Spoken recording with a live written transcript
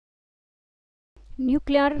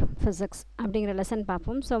Nuclear physics அப்படிங்கிற lesson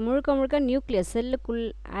பார்ப்போம். So முழுக்க முழுக்க நியூக்ளியஸ் செல்லுக்குள்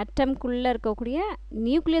ஆட்டம்குள்ளே இருக்கக்கூடிய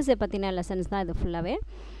நியூக்ளியஸை பற்றின லெசன்ஸ் தான் இது ஃபுல்லாகவே.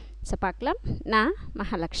 ஸோ பார்க்கலாம். நான்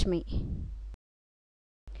மகாலட்சுமி.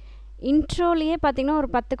 இன்ட்ரோலேயே பார்த்திங்கன்னா ஒரு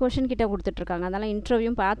 10 கொஷின் கிட்ட கொடுத்துட்ருக்காங்க. அதனால்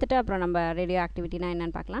இன்ட்ரோவையும் பார்த்துட்டு அப்புறம் நம்ம ரேடியோ ஆக்டிவிட்டினா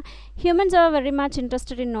என்னென்னு பார்க்கலாம். Humans are very much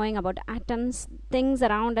interested in knowing about atoms. Things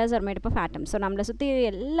around us R made up of atoms. So நம்மளை சுற்றி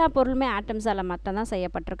எல்லா பொருளுமே ஆட்டம்ஸால் மட்டும் தான்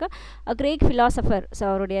செய்யப்பட்டிருக்கு. கிரீக் ஃபிலாசபர், ஸோ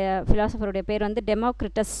ஃபிலாசபருடைய பேர் வந்து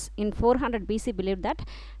Democritus, in 400 BC believe that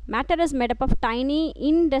matter is made up of tiny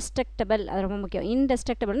indestructible. அது ரொம்ப முக்கியம்.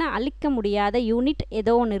 இன்டெஸ்ட்ரக்டபிள்னா அழிக்க முடியாத யூனிட்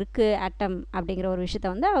ஏதோ ஒன்று இருக்குது ஆட்டம் அப்படிங்கிற ஒரு விஷயத்த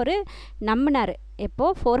வந்து அவர் நம்பினார்.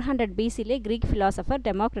 எப்போது 400 BCலே கிரீக் ஃபிலாசபர்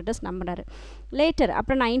டெமோக்ரிட்டஸ் நம்பினார். லேட்டர்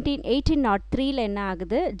அப்புறம் 1803 என்ன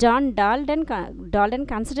ஆகுது, John Dalton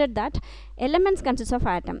consider that elements consist of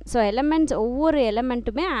atom. So elements ஒவ்வொரு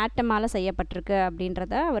எலமெண்ட்டுமே ஆட்டமால் செய்யப்பட்டிருக்கு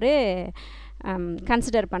அப்படின்றத அவர்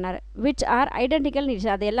கன்சிடர் பண்ணார். Which are identical needs.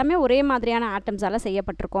 அது எல்லாமே ஒரே மாதிரியான ஆட்டம்ஸால்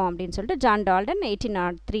செய்யப்பட்டிருக்கோம் அப்படின்னு சொல்லிட்டு ஜான் டால்டன்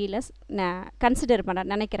 1803 கன்சிடர்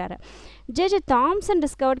பண்ணார், நினைக்கிறாரு. J Thomson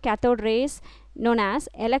discovered cathode rays known as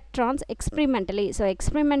electrons experimentally. So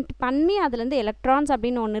experiment பண்ணி அதுலேருந்து எலக்ட்ரான்ஸ்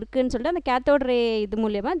அப்படின்னு ஒன்று இருக்குதுன்னு சொல்லிட்டு அந்த கேத்தோட் ரே இது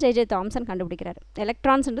மூலியமாக J தாம்சன் கண்டுபிடிக்கிறாரு.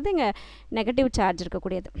 எலக்ட்ரான்ஸ்ன்றது இங்கே நெகட்டிவ் சார்ஜ்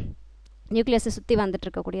இருக்கக்கூடியது, நியூக்ளியஸை சுற்றி வந்துட்டு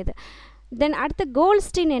இருக்கக்கூடியது. தென் அடுத்து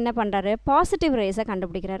கோல்ஸ்டீன் என்ன பண்ணுறாரு, positive ரேஸை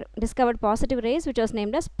கண்டுபிடிக்கிறாரு. Discovered positive race which was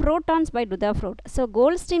named as protons by Rutherford. So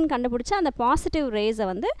Goldstein கண்டுபிடிச்சா அந்த பாசிட்டிவ் ரேஸை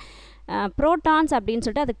வந்து ப்ரோட்டான்ஸ் அப்படின்னு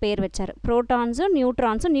சொல்லிட்டு அதுக்கு பேர் வச்சார். ப்ரோட்டான்ஸும்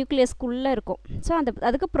நியூட்ரான்ஸும் நியூக்ளியஸ்குள்ளே இருக்கும். ஸோ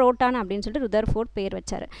அதுக்கு ப்ரோட்டான் அப்படின்னு சொல்லிட்டு ருதர்ஃபோர்ட் பேர்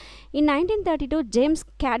வச்சார். இன் 1932 ஜேம்ஸ்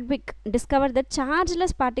சாட்விக் டிஸ்கவர் த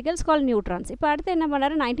சார்ஜ்லெஸ் பார்ட்டிகல்ஸ் கால் நியூட்ரான்ஸ். இப்போ அடுத்து என்ன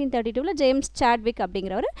பண்ணார், 1932 ஜேம்ஸ் சாட்விக்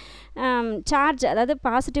அப்படிங்கிறவர் சார்ஜ், அதாவது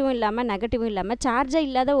பாசிட்டிவும் இல்லாமல் நெகட்டிவும் இல்லாமல் சார்ஜே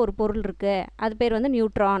இல்லாத ஒரு பொருள் இருக்குது, அது பேர் வந்து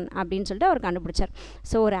நியூட்ரான் அப்படின்னு சொல்லிட்டு அவர் கண்டுபிடிச்சார்.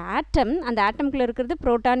 ஸோ ஒரு ஆட்டம், அந்த ஆட்டம்குள்ளே இருக்கிறது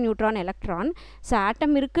ப்ரோட்டான், நியூட்ரான், எலக்ட்ரான். ஸோ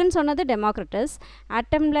ஆட்டம் இருக்குதுன்னு சொன்னது டெமோக்ரிட்டஸ்.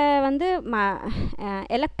 ஆட்டமில் வந்து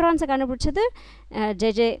எலக்ட்ரான்ஸை கண்டுபிடிச்சது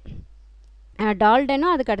J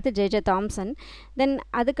டால்டனும், அதுக்கடுத்து J தாம்சன். தென்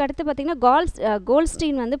அதுக்கடுத்து பார்த்திங்கன்னா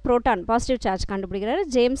கோல்ஸ்டீன் வந்து proton positive charge கண்டுபிடிக்கிறாரு.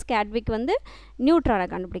 James Chadwick வந்து நியூட்ரானை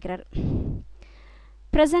கண்டுபிடிக்கிறாரு.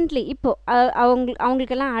 ப்ரெசென்ட்லி இப்போது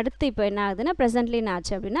அவங்களுக்கெல்லாம் அடுத்து இப்போ என்ன ஆகுதுன்னா, ப்ரெசென்ட்லி என்ன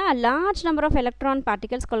ஆச்சு அப்படின்னா, large number of electron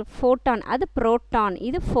particles call photon. அது ப்ரோட்டான்,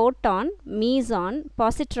 இது ஃபோட்டான், மீசான்,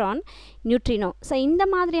 பாசிட்ரான், நியூட்ரினோ. ஸோ இந்த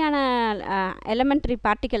மாதிரியான எலமெண்ட்ரி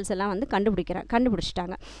பார்ட்டிகல்ஸ் எல்லாம் வந்து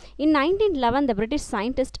கண்டுபிடிச்சிட்டாங்க. இன் 1911 the British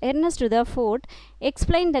scientist Ernest Rutherford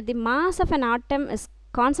explained that the mass of an atom is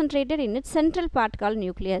concentrated in its central part called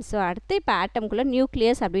nucleus. So அடுத்து இப்போ ஆட்டம்குள்ளே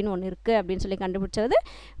நியூக்ளியஸ் அப்படின்னு ஒன்று இருக்குது அப்படின்னு சொல்லி கண்டுபிடிச்சது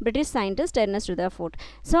British scientist Ernst Rutherford.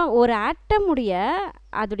 So ஒரு ஆட்டமுடைய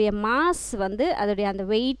அதோடைய மாஸ் வந்து அதோடைய அந்த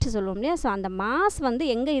வெயிட் சொல்லுவோம் இல்லையா, ஸோ அந்த மாஸ் வந்து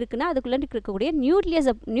எங்கே இருக்குன்னா அதுக்குள்ளே இருக்கக்கூடிய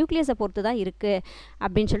நியூக்ளியஸை பொறுத்து தான் இருக்குது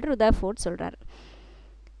அப்படின்னு சொல்லிட்டு ருதர்ஃபோர்ட் சொல்கிறார்.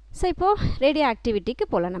 ஸோ இப்போது ரேடியோ ஆக்டிவிட்டிக்கு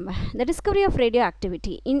போகலாம் நம்ம. த Discovery of radio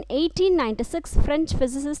activity. In 1896 French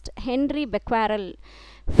physicist Henri Becquerel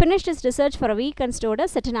finished his research for a week and stored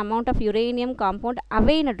a certain amount of uranium compound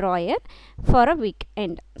away in a drawer for a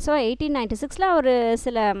weekend. So 1896 ஒரு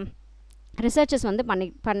சில researches வந்து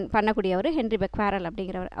பண்ணக்கூடியவர் Henry பெக்வேரல்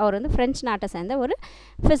அப்படிங்கிறவர். அவர் வந்து French நாட்டை சேர்ந்த ஒரு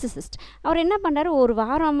physicist. அவர் என்ன பண்ணுறாரு, ஒரு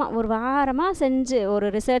வாரமாக செஞ்சு ஒரு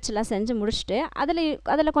ரிசர்ச்லாம் செஞ்சு முடிச்சுட்டு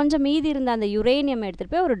அதில் கொஞ்சம் மீதி இருந்த அந்த யுரேனியம்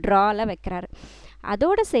எடுத்துகிட்டு போய் ஒரு ட்ராவில் வைக்கிறாரு.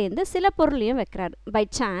 அதோடு சேர்ந்து சில பொருளையும் வைக்கிறார். By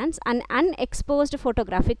chance and அன்எக்ஸ்போஸ்டு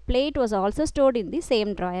photographic plate was also stored in the same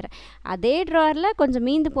drawer. அதே ட்ராயரில் கொஞ்சம்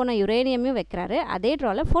மீந்து போன யுரேனியமையும் வைக்கிறாரு, அதே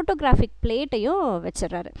ட்ராவில் photographic பிளேட்டையும்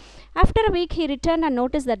வச்சிடறாரு. After a week he return and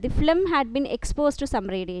notice that the film had been expose to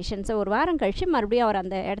some radiation. So ஒரு வாரம் கழிச்சு மறுபடியும் அவர்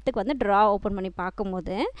அந்த இடத்துக்கு வந்து ட்ரா ஓப்பன் பண்ணி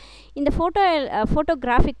பார்க்கும்போது இந்த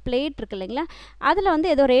ஃபோட்டோகிராஃபிக் பிளேட் இருக்கு இல்லைங்களா, அதில் வந்து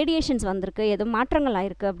ஏதோ ரேடியேஷன்ஸ் வந்திருக்கு, ஏதோ மாற்றங்கள்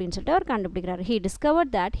ஆயிருக்கு அப்படின்னு சொல்லிட்டு அவர் கண்டுபிடிக்கிறார். He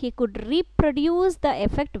discovered that he could reproduce the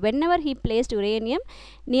effect whenever he placed uranium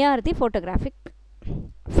near the photographic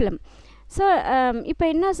film. So இப்போ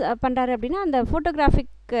என்ன பண்ணுறாரு அப்படின்னா, அந்த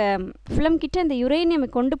ஃபோட்டோகிராஃபிக் ஃபிலிம் கிட்ட இந்த யுரேனியம்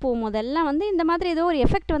கொண்டு போகும்போதெல்லாம் வந்து இந்த மாதிரி ஏதோ ஒரு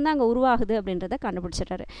எஃபெக்ட் வந்து அங்கே உருவாகுது அப்படின்றத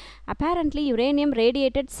கண்டுபிடிச்சிட்டாரு. Apparently uranium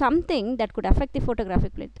radiated something that good affect the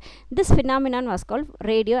photographic plate. This phenomenon was called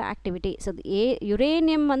radio activity. So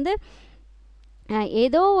uranium வந்து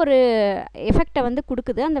ஏதோ ஒரு எஃபெக்டை வந்து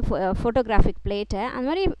கொடுக்குது அந்த ஃபோட்டோகிராஃபிக் பிளேட்டை. அந்த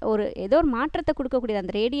மாதிரி ஏதோ ஒரு மாற்றத்தை கொடுக்கக்கூடியது,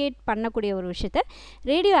 அந்த ரேடியேட் பண்ணக்கூடிய ஒரு விஷயத்தை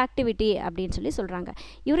ரேடியோ ஆக்டிவிட்டி அப்படின்னு சொல்லி சொல்கிறாங்க.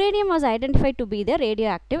 Uranium was identified to be the radio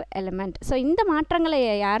active element. So இந்த மாற்றங்களை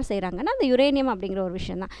யார் செய்கிறாங்கன்னா அந்த யுரேனியம் அப்படிங்கிற ஒரு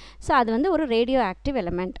விஷயம் தான். ஸோ அது வந்து ஒரு radio active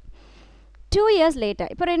element. 2 years later,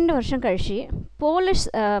 இப்போ 2 வருஷம் கழிச்சு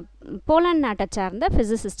போலண்ட் நாட்டை சார்ந்த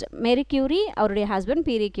ஃபிசிசிஸ்ட் மேரி கியூரி, அவருடைய husband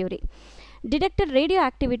free Curie, detected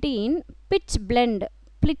radioactivity in pitch blende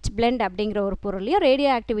pitch blend அப்படிங்கிற ஒரு பொருளையும்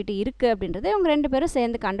ரேடியோ ஆக்டிவிட்டி இருக்குது அப்படின்றது இவங்க ரெண்டு பேரும்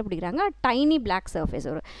சேர்ந்து கண்டுபிடிக்கிறாங்க. டைனி பிளாக் சர்ஃபேஸ்,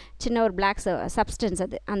 ஒரு சின்ன ஒரு பிளாக் சப்ஸ்டன்ஸ்,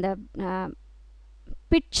 அது அந்த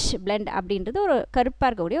pitch blend அப்படின்றது ஒரு கருப்பாக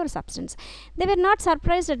இருக்கக்கூடிய ஒரு substance. They were not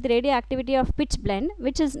surprised at the radioactivity of pitch blend,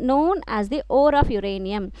 which is known as the ore of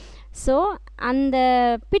uranium. So அந்த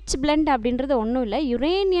pitch blend அப்படின்றது ஒன்றும் இல்லை,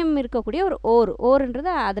 யுரேனியம் இருக்கக்கூடிய ஒரு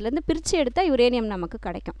ஓருன்றது அதுலேருந்து பிரித்து எடுத்தால் யுரேனியம் நமக்கு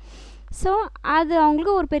கிடைக்கும். ஸோ அது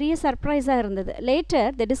அவங்களுக்கு ஒரு பெரிய சர்ப்ரைஸாக இருந்தது. Later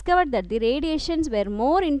they discovered that the radiations were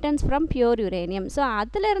more intense from pure uranium. So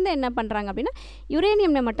அதிலேருந்து என்ன பண்ணுறாங்க அப்படின்னா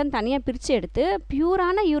யுரேனியம்னை மட்டும் தனியாக பிரித்து எடுத்து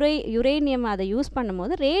பியூரான யுரேனியம் அதை யூஸ்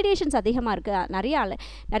பண்ணும்போது ரேடியேஷன்ஸ் அதிகமாக இருக்குது,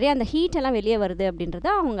 நிறைய அந்த ஹீட் எல்லாம் வெளியே வருது அப்படின்றத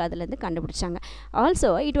அவங்க அதுலேருந்து கண்டுபிடிச்சாங்க.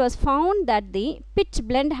 Also it was found that the pitch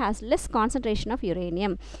blend has less concentration of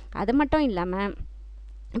uranium. அது மட்டும் இல்லாமல்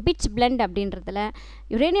pitch blend அப்படின்றதுல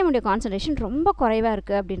யுரேனியமுடைய கான்சன்ட்ரேஷன் ரொம்ப குறைவாக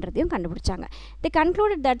இருக்குது அப்படின்றதையும் கண்டுபிடிச்சாங்க. they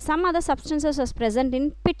concluded that some other substances was present in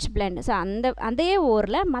pitch blend. So அதே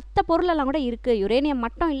ஓரில் மற்ற பொருளெல்லாம் கூட இருக்குது, யுரேனியம்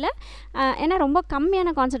மட்டும் இல்லை, ஏன்னா ரொம்ப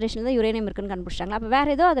கம்மியான கான்சன்ட்ரேஷன் தான் யுரேனியம் இருக்குன்னு கண்டுபிடிச்சாங்க. அப்போ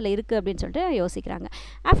வேறு ஏதோ அதில் இருக்குது அப்படின்னு சொல்லிட்டு யோசிக்கிறாங்க.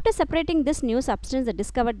 After separating this new substance they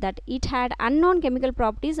discovered that it had unknown chemical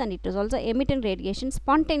properties and it was also emitting radiation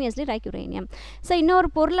spontaneously like uranium. So இன்னொரு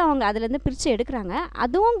பொருளை அவங்க அதுலேருந்து பிரித்து எடுக்கிறாங்க,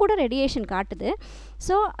 அதுவும் கூட ரேடியேஷன் காட்டுது.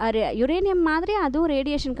 ஸோ யுரேனியம் மாதிரி அதுவும்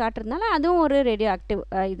ரேடியேஷன் காட்டுறதுனால அதுவும் ஒரு ரேடியோ ஆக்டிவ்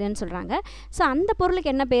இதுன்னு சொல்கிறாங்க. ஸோ அந்த பொருளுக்கு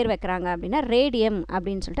என்ன பேர் வைக்கிறாங்க அப்படின்னா ரேடியம்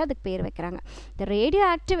அப்படின்னு சொல்லிட்டு அதுக்கு பேர் வைக்கிறாங்க. The radio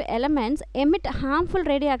active elements emit harmful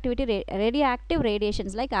radio active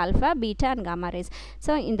radiations like alpha, beta and gamma race.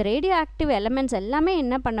 So இந்த ரேடியோ ஆக்டிவ் எலமெண்ட்ஸ் எல்லாமே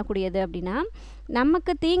என்ன பண்ணக்கூடியது அப்படின்னா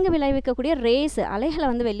நமக்கு தீங்கு விளைவிக்கக்கூடிய ரேஸ் அலைகளை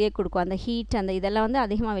வந்து வெளியே கொடுக்கும். அந்த ஹீட் அந்த இதெல்லாம் வந்து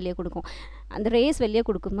அதிகமாக வெளியே கொடுக்கும். அந்த ரேஸ் வெளியே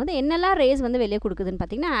கொடுக்கும்போது என்னெல்லாம் ரேஸ் வந்து வெளியே கொடுக்குதுன்னு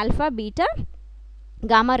பார்த்திங்கன்னா ஆல்ஃபா, பீட்டா,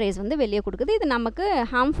 காமா ரேஸ் வந்து வெளியே கொடுக்குது. இது நமக்கு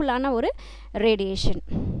ஹார்ம்ஃபுல்லான ஒரு radiation.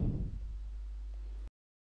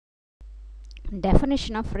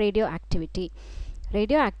 Definition of radio activity.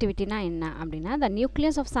 Radio ஆக்டிவிட்டினா என்ன அப்படின்னா the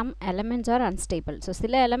nucleus of some elements are unstable. So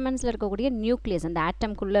சில எலமெண்ட்ஸில் இருக்கக்கூடிய நியூக்ளியஸ், அந்த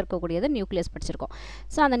ஆட்டம்குள்ளே இருக்கக்கூடியது நியூக்ளியஸ் படிச்சிருக்கோம்.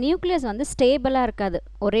 ஸோ அந்த நியூக்ளியஸ் வந்து ஸ்டேபிளாக இருக்காது,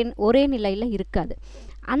 ஒரே நிலையில் இருக்காது.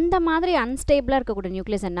 அந்த மாதிரி அன்ஸ்டேபிளாக இருக்கக்கூடிய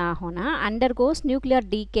நியூக்ளியஸ் என்ன ஆகும்னா அண்டர்கோஸ் நியூக்ளியர்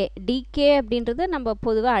டிகே அப்படின்றது நம்ம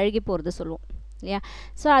பொதுவாக அழுகி போகிறது சொல்லுவோம் இல்லையா.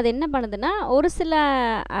 ஸோ அது என்ன பண்ணுதுன்னா ஒரு சில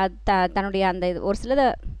தன்னுடைய அந்த ஒரு சிலதை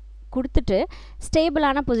கொடுத்துட்டு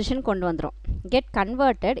ஸ்டேபிளான பொசிஷன் கொண்டு வந்துடும், கெட்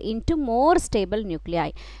கன்வெர்ட்டட் இன்டு மோர் ஸ்டேபிள்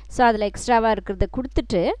நியூக்ளியாய். ஸோ அதில் எக்ஸ்ட்ராவாக இருக்கிறத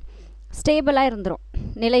கொடுத்துட்டு ஸ்டேபிளாக இருந்துடும்,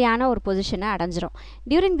 நிலையான ஒரு பொசிஷனை அடைஞ்சிரும்.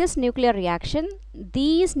 During this nuclear reaction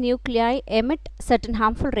these நியூக்ளியாய் emit certain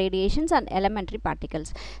harmful radiations and elementary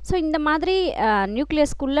particles. So இந்த மாதிரி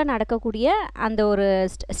நியூக்ளியஸ்குள்ளே நடக்கக்கூடிய அந்த ஒரு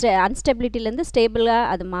அன்ஸ்டெபிலிட்டிலேருந்து ஸ்டேபிளாக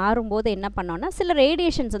அது மாறும்போது என்ன பண்ணோன்னா சில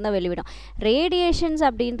ரேடியேஷன்ஸ் வந்து வெளிவிடும். ரேடியேஷன்ஸ்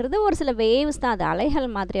அப்படின்றது ஒரு சில வேவ்ஸ் தான், அது அலைகள்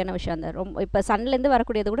மாதிரியான விஷயம். அந்த ரொம்ப இப்போ சன்லேருந்து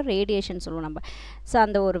வரக்கூடியது கூட ரேடியேஷன் சொல்லுவோம் நம்ம. ஸோ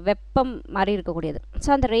அந்த ஒரு வெப்பம் மாதிரி இருக்கக்கூடியது.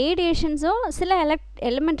 ஸோ அந்த ரேடியேஷன்ஸும் சில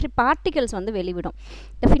எலமெண்ட்ரி பார்ட்டிகல்ஸ் வந்து வெளிவிடும்.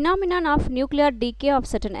 The phenomenon of nuclear decay of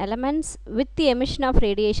certain elements with the emission of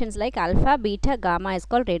radiations like alpha, beta, gamma is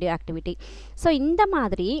called radioactivity. So இந்த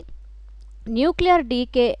மாதிரி நியூக்ளியர்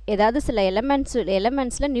டீகே ஏதாவது சில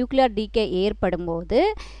எலமெண்ட்ஸில் நியூக்ளியர் டீகே ஏற்படும் போது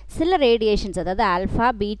சில ரேடியேஷன்ஸ் அதாவது ஆல்ஃபா,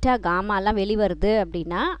 பீட்டா, காமாலாம் வெளிவருது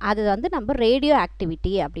அப்படின்னா அது வந்து நம்ம ரேடியோ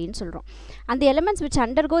ஆக்டிவிட்டி அப்படின்னு சொல்கிறோம். அந்த elements which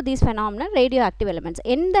undergo these phenomenon radio active elements.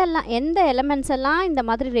 எந்த எலமெண்ட்ஸ் எல்லாம் இந்த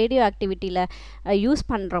மாதிரி ரேடியோ ஆக்டிவிட்டியில் யூஸ்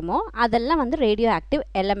பண்ணுறோமோ அதெல்லாம் வந்து ரேடியோ ஆக்டிவ்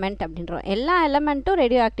எலமெண்ட் அப்படின்றோம். எல்லா எலமெண்ட்டும்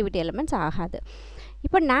ரேடியோ ஆக்டிவிட்டி எலமெண்ட்ஸ் ஆகாது.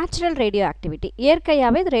 இப்போ நேச்சுரல் ரேடியோ ஆக்டிவிட்டி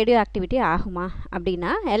இயற்கையாகவே இது ரேடியோ ஆக்டிவிட்டி ஆகுமா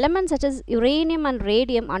அப்படின்னா elements such as uranium and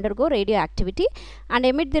radium undergo radioactivity and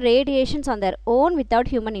emit the radiations on their own without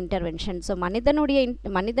human intervention. So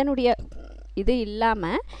மனிதனுடைய இது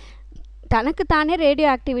இல்லாமல் தனக்குத்தானே ரேடியோ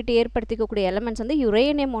ஆக்டிவிட்டி ஏற்படுத்திக்கக்கூடிய எலமெண்ட்ஸ் வந்து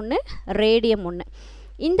யுரேனியம் ஒன்று, ரேடியம் ஒன்று.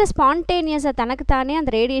 இந்த ஸ்பான்டேனியஸை தனக்குத்தானே அந்த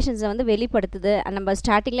ரேடியேஷன்ஸை வந்து வெளிப்படுத்துது. நம்ம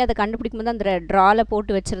ஸ்டார்டிங்கில் அதை கண்டுபிடிக்கும் போது அந்த ட்ராவில்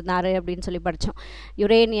போட்டு வச்சுருந்தாரு அப்படின்னு சொல்லி படித்தோம்,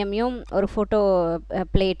 யுரேனியமையும் ஒரு ஃபோட்டோ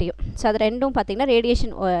பிளேட்டையும். ஸோ அது ரெண்டும் பார்த்திங்கன்னா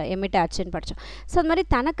ரேடியேஷன் எமிட் ஆச்சுன்னு படித்தோம். ஸோ அது மாதிரி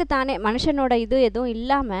தனக்குத்தானே மனுஷனோட இது எதுவும்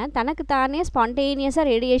இல்லாமல் தனக்குத்தானே ஸ்பான்டேனியஸாக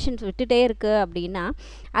ரேடியேஷன்ஸ் விட்டுட்டே இருக்குது அப்படின்னா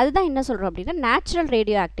அதுதான் என்ன சொல்கிறோம் அப்படின்னா நேச்சுரல்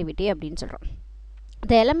ரேடியோ ஆக்டிவிட்டி அப்படின்னு சொல்கிறோம்.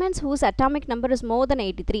 The elements whose atomic number is more than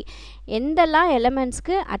 83, எந்தெல்லாம்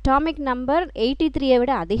எலமெண்ட்ஸ்க்கு atomic number 83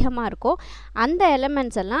 விட அதிகமாக இருக்கோ அந்த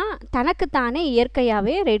எலமெண்ட்ஸ் எல்லாம் தனக்குத்தானே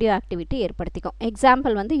இயற்கையாகவே ரேடியோ ஆக்டிவிட்டி ஏற்படுத்திக்கும்.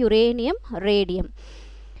 எக்ஸாம்பிள் வந்து uranium, radium.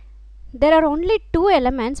 There are only 2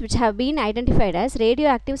 elements which have been identified as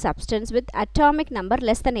radioactive substance with atomic number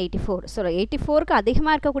less than 84. So 84க்கு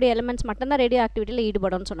அதிகமாக இருக்கக்கூடிய எலமெண்ட்ஸ் மட்டும்தான் ரேடியோ ஆக்டிவிட்டியில்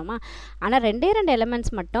ஈடுபடும்னு சொன்னோமா. ஆனால் 2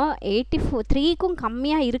 எலமெண்ட்ஸ் மட்டும் 83க்கும்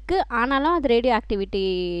கம்மியாக இருக்குது, ஆனாலும் அது ரேடியோ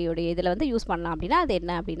ஆக்டிவிட்டியோடைய இதில் வந்து யூஸ் பண்ணலாம். அப்படின்னா அது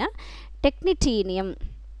என்ன அப்படின்னா டெக்னிட்டீனியம்.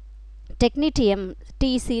 டெக்னிட்டியம்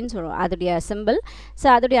டிசின்னு சொல்லுவோம் அதோடைய சிம்பிள். ஸோ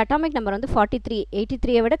அதோடைய அட்டாமிக் நம்பர் வந்து 43,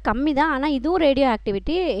 83 விட கம்மி தான், ஆனால் இதுவும் ரேடியோ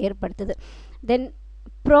ஆக்டிவிட்டி ஏற்படுத்துது. தென்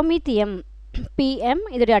ப்ரோமீத்தியம் பிஎம்,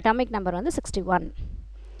 இதோடைய அட்டாமிக் நம்பர் வந்து 61.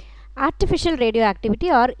 Artificial radio activity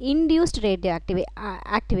R induced radio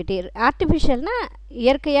activity. ஆர்டிஃபிஷியல்னா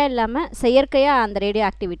இயற்கையாக இல்லாமல் செயற்கையாக அந்த ரேடியோ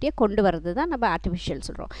ஆக்டிவிட்டியை கொண்டு வரது தான் நம்ம ஆர்டிஃபிஷியல்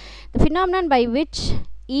சொல்கிறோம். த phenomenon by which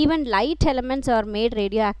even light elements are made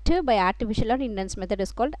radioactive by artificial or intense method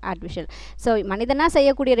is called artificial. So மனிதனா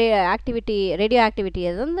செய்யக்கூடிய ரேடியோ ஆக்டிவிட்டி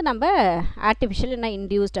வந்து நம்ம ஆர்டிஃபிஷியல் இல்லைனா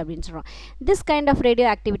இன்டியூஸ்ட் அப்படின்னு சொல்கிறோம். This kind of radio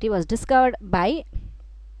activity was discovered by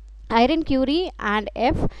iron Curie and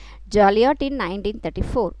F ஜாலியாட் in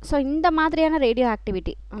 1934. So இந்த மாதிரியான radio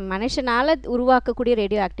activity மனுஷனால் உருவாக்கக்கூடிய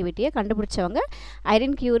ரேடியோ ஆக்டிவிட்டியை கண்டுபிடிச்சவங்க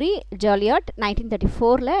ஐரன் கியூரி, ஜாலியாட்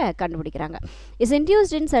 1934 கண்டுபிடிக்கிறாங்க. Is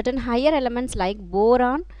induced in certain higher elements like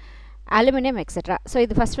boron, aluminium etcetera. So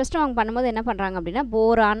இது first அவங்க பண்ணும்போது என்ன பண்ணுறாங்க அப்படின்னா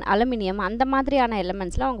போரான், அலுமினியம் அந்த மாதிரியான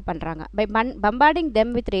எலமெண்ட்ஸ்லாம் அவங்க பண்ணுறாங்க. By bombarding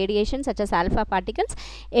them with radiation such as alpha particles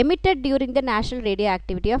emitted during the natural radio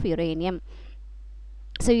activity of uranium.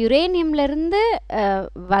 So யுரேனியம்லேருந்து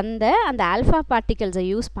வந்த அந்த ஆல்ஃபா பார்ட்டிகல்ஸை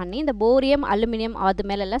யூஸ் பண்ணி இந்த போரியம், அலுமினியம் அது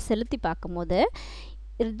மேலெல்லாம் செலுத்தி பார்க்கும்போது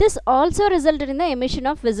this also resulted in the emission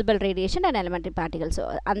of visible radiation and elementary particles. So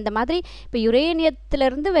அந்த மாதிரி இப்போ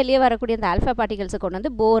யுரேனியத்திலேருந்து வெளியே வரக்கூடிய அந்த ஆல்ஃபா பார்ட்டிகல்ஸை கொண்டு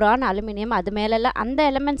வந்து போரான், அலுமினியம் அது மேலெல்லாம் அந்த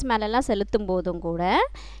எலமெண்ட்ஸ் மேலெல்லாம் செலுத்தும் போதும் கூட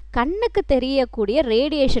கண்ணுக்கு தெரியக்கூடிய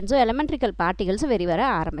ரேடியேஷன்ஸும் எலமெண்ட்ரிக்கல் பார்ட்டிகல்ஸும் வெளிவர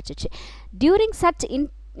ஆரம்பிச்சிச்சு. During such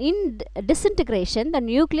in disintegration, the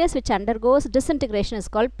nucleus which undergoes disintegration is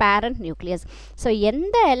called parent nucleus. So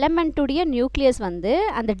எந்த எலமெண்ட்டுடைய நியூக்ளியஸ் வந்து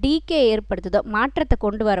அந்த டீகே ஏற்படுத்துதோ, மாற்றத்தை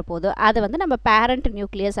கொண்டு வரப்போதோ அதை வந்து நம்ம பேரண்ட்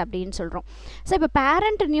நியூக்ளியஸ் அப்படின்னு சொல்கிறோம். ஸோ இப்போ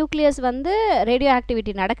பேரண்ட் நியூக்ளியஸ் வந்து ரேடியோ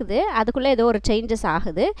ஆக்டிவிட்டி நடக்குது, அதுக்குள்ளே ஏதோ ஒரு சேஞ்சஸ்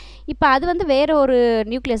ஆகுது. இப்போ அது வந்து வேறு ஒரு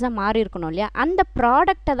நியூக்ளியஸாக மாறி இருக்கணும் இல்லையா, அந்த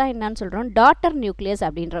ப்ராடக்டை தான் என்னன்னு சொல்கிறோம் டாட்டர் நியூக்ளியஸ்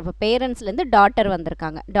அப்படின்றோம். இப்போ பேரண்ட்ஸ்லேருந்து டாட்டர்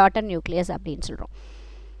வந்திருக்காங்க, டாட்டர் நியூக்ளியஸ் அப்படின்னு சொல்கிறோம்.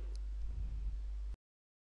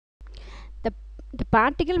 The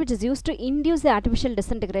particle which is used to induce the artificial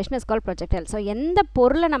disintegration is called projectile. So எந்த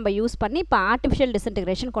பொருளை நம்ம யூஸ் பண்ணி இப்போ ஆர்டிஃபிஷியல்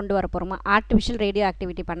டிஸ்இன்டெகிரேஷன் கொண்டு வர போகிறோமோ, ஆர்டிஃபிஷியல் ரேடியோ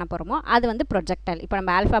ஆக்டிவிட்டி பண்ண போகிறோமோ அது வந்து ப்ரொஜெக்டைல். இப்போ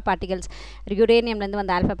நம்ம ஆல்ஃபா பார்ட்டிகல்ஸ் யுரேனியம்லேருந்து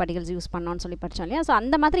வந்து ஆல்ஃபா பார்ட்டிகல்ஸ் யூஸ் பண்ணோன்னு சொல்லி படித்தோம் இல்லையா. ஸோ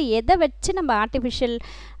அந்த மாதிரி எதை வச்சு நம்ம ஆர்டிஃபிஷியல்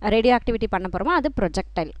ரேடியோ ஆக்டிவிட்டி பண்ண போகிறோமோ அது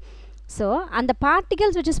ப்ரொஜெக்டைல். ஸோ அந்த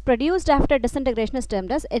particles which is produced after disintegration is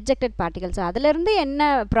termed as ejected particles. So அதிலிருந்து என்ன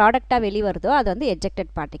ப்ராடக்டாக வெளிவருதோ அது வந்து ejected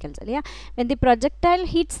particles இல்லையா. when the projectile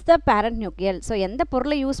hits the parent nucleus, so எந்த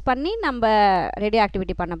பொருளை யூஸ் பண்ணி நம்ம ரேடியோ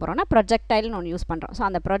ஆக்டிவிட்டி பண்ண போகிறோம்னா ப்ரொஜெக்டைல்னு ஒன்று யூஸ் பண்ணுறோம். ஸோ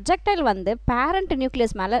அந்த ப்ரொஜெக்டைல் வந்து பேரண்ட்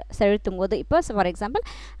நியூக்ளியஸ் மேலே செலுத்தும் போது, இப்போ ஃபார் எக்ஸாம்பிள்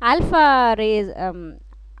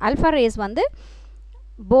ஆல்ஃபா ரேஸ் வந்து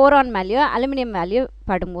போரான் வேல்யூ, அலுமினியம் வேல்யூ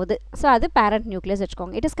படும்போது, ஸோ அது பேரண்ட் நியூக்ளியஸ்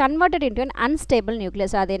வச்சுக்கோங்க. It is converted into an unstable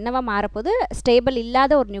nucleus. அது என்னவா மாறப்போது, ஸ்டேபிள்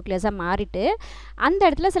இல்லாத ஒரு நியூக்ளியஸாக மாறிட்டு அந்த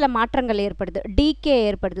இடத்துல சில மாற்றங்கள் ஏற்படுது, டீகே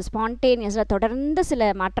ஏற்படுது, ஸ்பான்டேனியஸாக தொடர்ந்து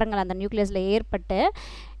சில மாற்றங்கள் அந்த நியூக்ளியஸில் ஏற்பட்டு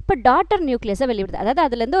இப்போ டாட்டர் நியூக்ளியஸை வெளிவிடுது. அதாவது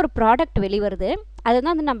அதுலேருந்து ஒரு ப்ராடக்ட் வெளிவருது,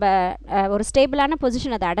 அதுதான் வந்து நம்ம ஒரு ஸ்டேபிளான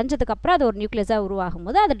பொசிஷன் அதை அடைஞ்சதுக்கப்புறம் அது ஒரு நியூக்ளியஸாக உருவாகும்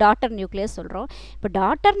போது அது டாட்டர் நியூக்ளியஸ் சொல்கிறோம். இப்போ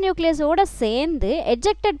டாட்டர் நியூக்ளியஸோடு சேர்ந்து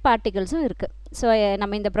எஜெக்டட் பார்ட்டிகல்ஸும் இருக்குது. ஸோ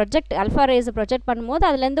நம்ம இந்த ஆல்ஃபா ரேஸை ப்ரொஜெக்ட் பண்ணும்போது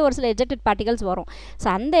அதுலேருந்து ஒரு சில எஜெக்டட் பார்ட்டிகல்ஸ் வரும். ஸோ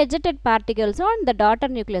அந்த எஜெக்டட் பார்ட்டிகல்ஸும் இந்த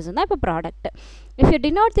டாட்டர் நியூக்ளியஸும் தான் இப்போ product. If you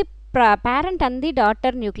denote the parent and the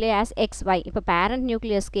daughter nucleus as XY, இப்போ பேரண்ட்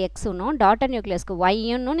நியூக்ளியஸ்க்கு எக்ஸுன்னும் டாட்டர் நியூக்ளியஸ்க்கு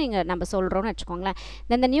ஒய்ன்னு நீங்கள் நம்ம சொல்கிறோன்னு வச்சுக்கோங்களேன்.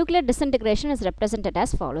 தென் த nuclear disintegration is represented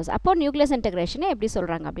as follows. அப்போ நியூக்ளியஸ் இன்டெகிரேஷனை எப்படி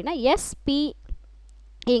சொல்கிறாங்க அப்படின்னா SP,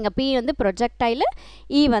 இங்கே P வந்து ப்ரொஜெக்டைல்,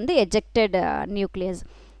 E வந்து ejected nucleus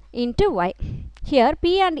into Y. Here P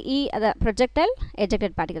and E are the projectile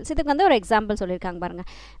ejected particles. இதுக்கு வந்து ஒரு எக்ஸாம்பிள் சொல்லியிருக்காங்க பாருங்கள்.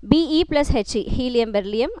 BE plus HE helium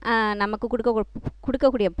beryllium நமக்கு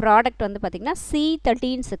கொடுக்கக்கூடிய ப்ராடக்ட் வந்து பார்த்திங்கன்னா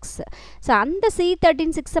C13(6). ஸோ அந்த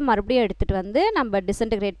C13(6) மறுபடியும் எடுத்துகிட்டு வந்து நம்ம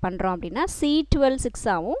டிஸ்இன்டெகிரேட் பண்ணுறோம் அப்படின்னா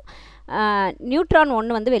C12(6) நியூட்ரான்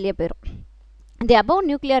 1 வந்து வெளியே போயிடும். The above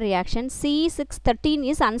nuclear reaction C613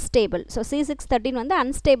 is unstable. So C613 வந்து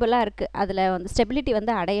அன்ஸ்டேபிளாக இருக்குது, அதில் வந்து ஸ்டெபிலிட்டி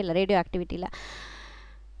வந்து அடையலை radio ஆக்டிவிட்டியில்.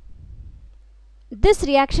 This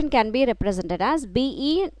reaction can be represented as BE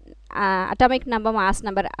atomic number, mass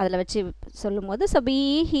number அதில் வச்சு சொல்லும் போது, ஸோ BE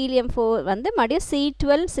helium 4 வந்து மறுபடியும்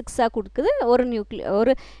C12(6) கொடுக்குது, ஒரு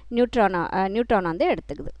நியூட்ரான் வந்து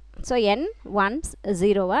எடுத்துக்குது. ஸோ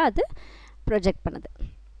N10 அது ப்ரொஜெக்ட் பண்ணுது.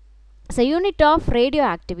 So unit of radio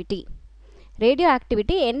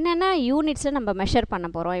activity என்னென்ன யூனிட்ஸில் நம்ம மெஷர் பண்ண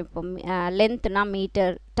போகிறோம். இப்போ லென்த்னா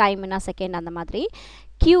மீட்டர், டைம்னா செகண்ட், அந்த மாதிரி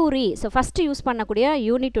curie. ஸோ ஃபஸ்ட்டு யூஸ் பண்ணக்கூடிய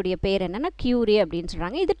யூனிட்டுடைய பேர் என்னென்னா curie அப்படின்னு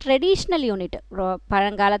சொல்கிறாங்க. இது ட்ரெடிஷ்னல் யூனிட்,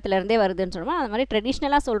 பழங்காலத்திலேருந்தே வருதுன்னு சொல்லுவோம். அது மாதிரி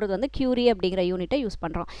ட்ரெடிஷ்னலாக சொல்கிறது வந்து curie அப்படிங்கிற யூனிட்டை யூஸ்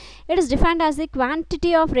பண்ணுறோம். It is defined as the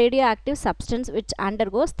quantity of radio active substance which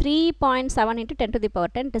undergoes 3.7 ×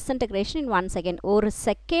 10⁻10 disintegration in 1 second. ஒரு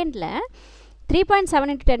செகண்டில்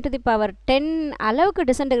 3.7 × 10⁻10 அளவுக்கு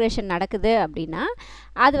டிஸ்இன்டகிரேஷன் நடக்குது அப்படின்னா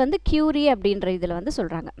அது வந்து curie அப்படின்ற இதில் வந்து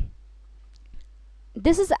சொல்கிறாங்க.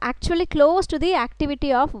 This is actually close to the activity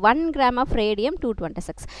of 1 gram of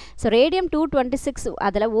radium-226. So radium-226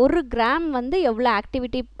 அதில் 1 கிராம் வந்து எவ்வளோ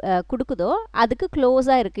ஆக்டிவிட்டி கொடுக்குதோ அதுக்கு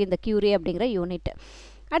க்ளோஸாக இருக்குது இந்த curie அப்படிங்கிற யூனிட்.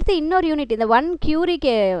 அடுத்து இன்னொரு யூனிட், இந்த 1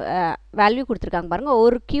 curieக்கு வேல்யூ கொடுத்துருக்காங்க பாருங்கள்.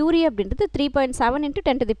 ஒரு curie அப்படின்றது 3.7 ×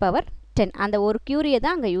 10⁻10. அந்த ஒரு curie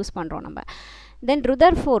தான் அங்கே யூஸ் பண்ணுறோம் நம்ம. தென்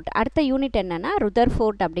Rutherford அடுத்த யூனிட் என்னென்னா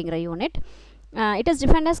Rutherford அப்படிங்கிற unit. It is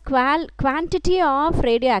defined as quantity of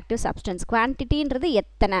radioactive substance. குவான்டிட்டின்றது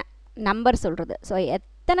எத்தனை நம்பர் சொல்கிறது. ஸோ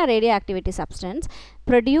எத்தனை radio activity substance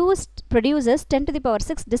produces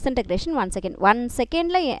 10⁻6 disintegration 1 second. 1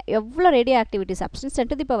 செகண்டில் எவ்வளோ ரேடியோ ஆக்டிவிட்டி சப்ஸ்டன்ஸ்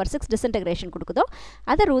 10⁻6 டிஸ்இன்டகிரேஷன் கொடுக்குதோ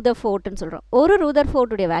அதை ரூதர்ஃபோர்ட்னு சொல்கிறோம். ஒரு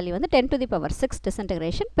ரூதர்ஃபோர்டுடைய வேல்யூ வந்து 10⁻6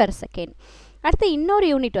 டிஸ்இன்டகிரேஷன் பெர் செகண்ட். அடுத்து இன்னொரு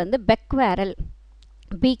யூனிட் வந்து பெக்வேரல்,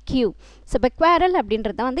 BQ. ஸோ பெக்வேரல்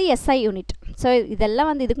அப்படின்றது தான் வந்து SI யூனிட். ஸோ இதெல்லாம்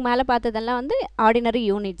வந்து இதுக்கு மேலே பார்த்ததெல்லாம் வந்து ஆர்டினரி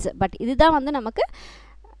யூனிட்ஸ். பட் இதுதான் வந்து நமக்கு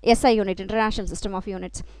SI unit, international system of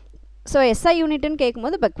units. So SI யூனிட்னு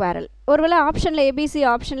கேட்கும்போது பெக்வேரல். ஒருவேளை ஆப்ஷனில் ABC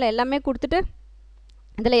ஆப்ஷனில் எல்லாமே கொடுத்துட்டு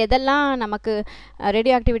இதில் எதெல்லாம் நமக்கு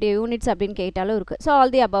ரேடியோ ஆக்டிவிட்டி யூனிட்ஸ் அப்படின்னு கேட்டாலும் இருக்குது. ஸோ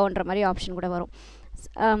ஆல் தி அபவ்ன்ற மாதிரி ஆப்ஷன் கூட வரும்.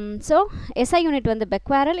 So SI unit வந்து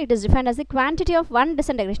பெக்வேரல். It is defined as the quantity of 1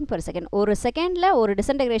 disintegration per second. ஒரு செகண்டில் ஒரு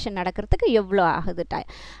டிஸ்இன்டகிரேஷன் நடக்கிறதுக்கு எவ்வளோ ஆகுது டைம்,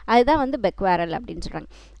 அதுதான் வந்து பெக்வேரல் அப்படின்னு சொல்கிறாங்க.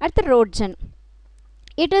 அடுத்து ரோட்ஜன்.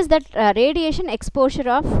 It is that radiation exposure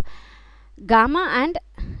of gamma and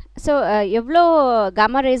so எவ்வளோ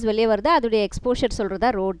காமா ரேஸ் வெளியே வருது அதோடைய எக்ஸ்போஷர்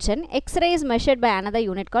சொல்கிறதா ரோட்ஜன். X ray is measured by another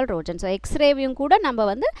unit call ரோட்ஜன். So எக்ஸ்ரேவையும் கூட நம்ம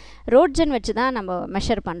வந்து ரோட்ஜன் வச்சு தான் நம்ம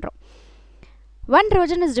மெஷர் பண்ணுறோம். 1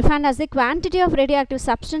 rogen is defined as the quantity of radioactive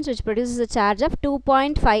substance which produces a charge of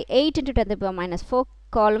 2.58 × 10⁻⁴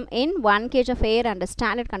 column in 1 kg of air under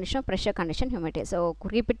standard condition of pressure, condition, humidity. So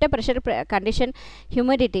குறிப்பிட்ட pressure condition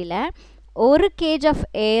humidityல 1 kg of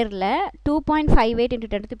airல 2.58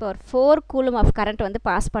 × 10⁻⁴ coulomb of current வந்து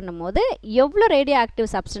pass பண்ணும்போது எவ்வளோ radio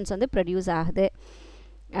active substance வந்து produce ஆகுது,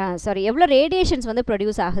 எவ்வளோ radiations வந்து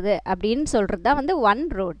produce ஆகுது அப்படின்னு சொல்கிறது தான் வந்து 1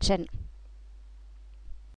 rogen.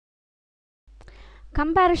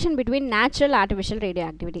 Comparison between natural artificial radio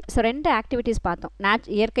activity. So 2 activities பார்த்தோம்.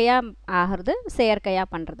 இயற்கையாக ஆகிறது, செயற்கையாக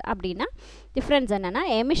பண்ணுறது. அப்படின்னா டிஃப்ரென்ஸ் என்னென்னா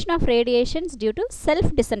emission of radiations due to self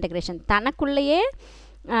disintegration. தனக்குள்ளேயே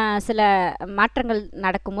சில மாற்றங்கள்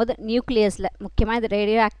நடக்கும்போது நியூக்ளியஸில், முக்கியமாக இது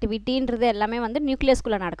ரேடியோ ஆக்டிவிட்டின்றது எல்லாமே வந்து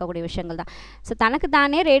நியூக்ளியஸ்குள்ளே நடக்கக்கூடிய விஷயங்கள் தான். ஸோ தனக்கு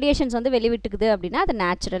தானே ரேடியேஷன்ஸ் வந்து வெளிவிட்டுக்குது அப்படின்னா அது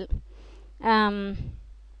நேச்சுரல்.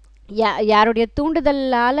 யாருடைய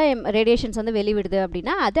தூண்டுதலால் ரேடியேஷன்ஸ் வந்து வெளிவிடுது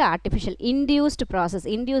அப்படின்னா அது ஆர்டிஃபிஷியல். Induced process.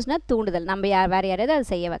 இன்டியூஸ்னால் தூண்டுதல், நம்ம வேறு யாரையாவது அது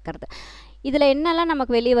செய்ய வைக்கிறது. இதில் என்னெல்லாம்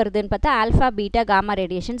நமக்கு வெளியே வருதுன்னு பார்த்தா ஆல்ஃபா, பீட்டா, காமா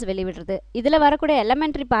ரேடியேஷன்ஸ் வெளிவிடுறது. இதில் வரக்கூடிய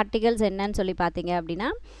எலமெண்ட்ரி பார்ட்டிகல்ஸ் என்னன்னு சொல்லி பார்த்தீங்க அப்படின்னா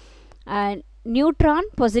நியூட்ரான்,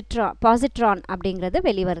 பாசிட்ரான் அப்படிங்கிறது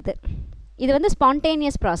வெளிவருது. இது வந்து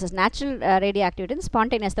spontaneous process. Natural radio activity வந்து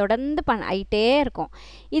ஸ்பான்டேனியஸ், தொடர்ந்து ஆகிட்டே இருக்கும்.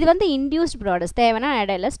 இது வந்து இன்டியூஸ்ட் ப்ராடக்ட்ஸ், தேவைன்னா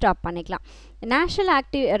இடையில ஸ்டாப் பண்ணிக்கலாம். நேச்சுரல்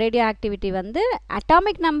ரேடியோ ஆக்டிவிட்டி வந்து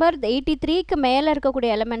அட்டாமிக் நம்பர் 83க்கு மேலே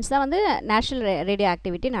இருக்கக்கூடிய எலிமெண்ட்ஸ் தான் வந்து நேச்சுரல் ரேடியோ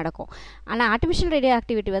ஆக்டிவிட்டி நடக்கும். ஆனால் ஆர்டிஃபிஷியல் ரேடியோ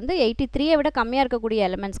ஆக்டிவிட்டி வந்து 83ஐ விட கம்மியாக இருக்கக்கூடிய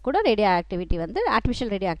எலிமெண்ட்ஸ் கூட ரேடியோ ஆக்டிவிட்டி வந்து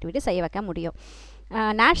ஆர்டிஃபிஷியல் ரேடியோ ஆக்டிவிட்டி செய்ய வைக்க முடியும்.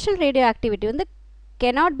 நேச்சுரல் ரேடியோ ஆக்டிவிட்டி வந்து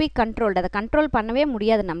cannot be controlled. அதை கண்ட்ரோல் பண்ணவே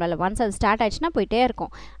முடியாது நம்மளால். ஒன்ஸ் அது ஸ்டார்ட் ஆயிடுச்சுன்னா போயிட்டே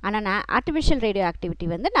இருக்கும். ஆனால் ஆர்டிஃபிஷியல் ரேடியோ ஆக்டிவிட்டி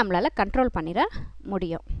வந்து நம்மளால் கண்ட்ரோல் பண்ணிட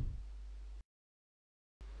முடியும்.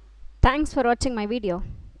 தேங்க்ஸ் ஃபார் வாட்சிங் மை வீடியோ.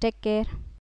 Take care.